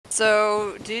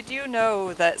So, did you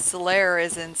know that Solaire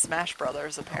is in Smash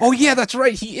Brothers, apparently? Oh yeah, that's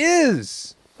right. He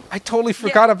is. I totally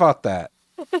forgot Yeah. about that.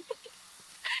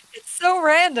 It's so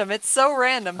random. It's so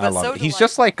random, I but love so it. delightful.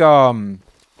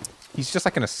 He's just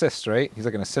like an assist, right? He's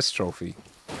like an assist trophy.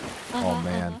 Oh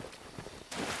man.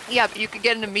 Yeah, but you could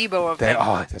get an amiibo of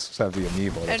him. This was have the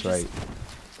amiibo. That's Just, right.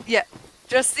 yeah,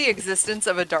 just the existence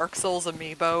of a Dark Souls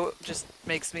amiibo just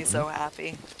makes me so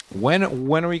happy. When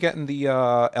are we getting the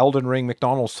Elden Ring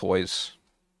McDonald's toys?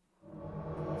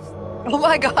 Oh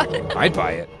my god. I'd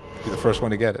buy it. Be the first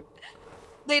one to get it.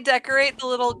 They decorate the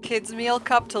little kids meal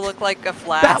cup to look like a That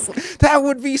flask. that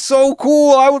would be so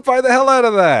cool. I would buy the hell out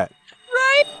of that.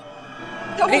 Right?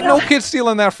 Ain't no kid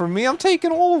stealing that from me. I'm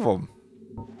taking all of them.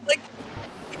 Like,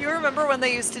 you remember when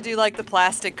they used to do like the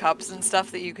plastic cups and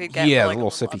stuff that you could get Yeah, for, like, the a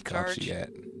little little sippy cups you get.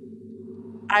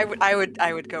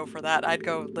 I would go for that. I'd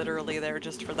go literally there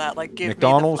just for that. Like, give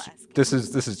McDonald's, me the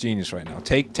flask. this is genius right now.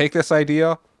 Take this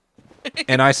idea,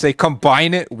 and I say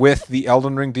combine it with the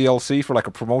Elden Ring DLC for like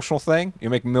a promotional thing. You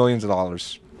make millions of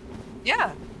dollars.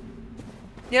 Yeah.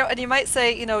 You know, and you might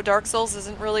say, you know, Dark Souls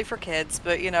isn't really for kids,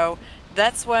 but you know,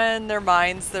 that's when their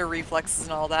minds, their reflexes,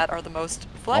 and all that are the most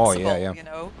flexible. Oh yeah. You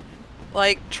know,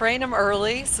 like train them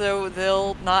early so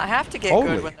they'll not have to get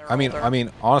good when they're older. I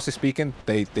mean, honestly speaking,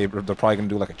 they're probably gonna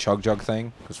do like a chug jug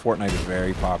thing because Fortnite is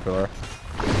very popular.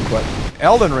 But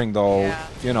Elden Ring, though, Yeah.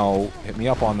 you know, hit me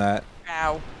up on that.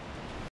 Ow.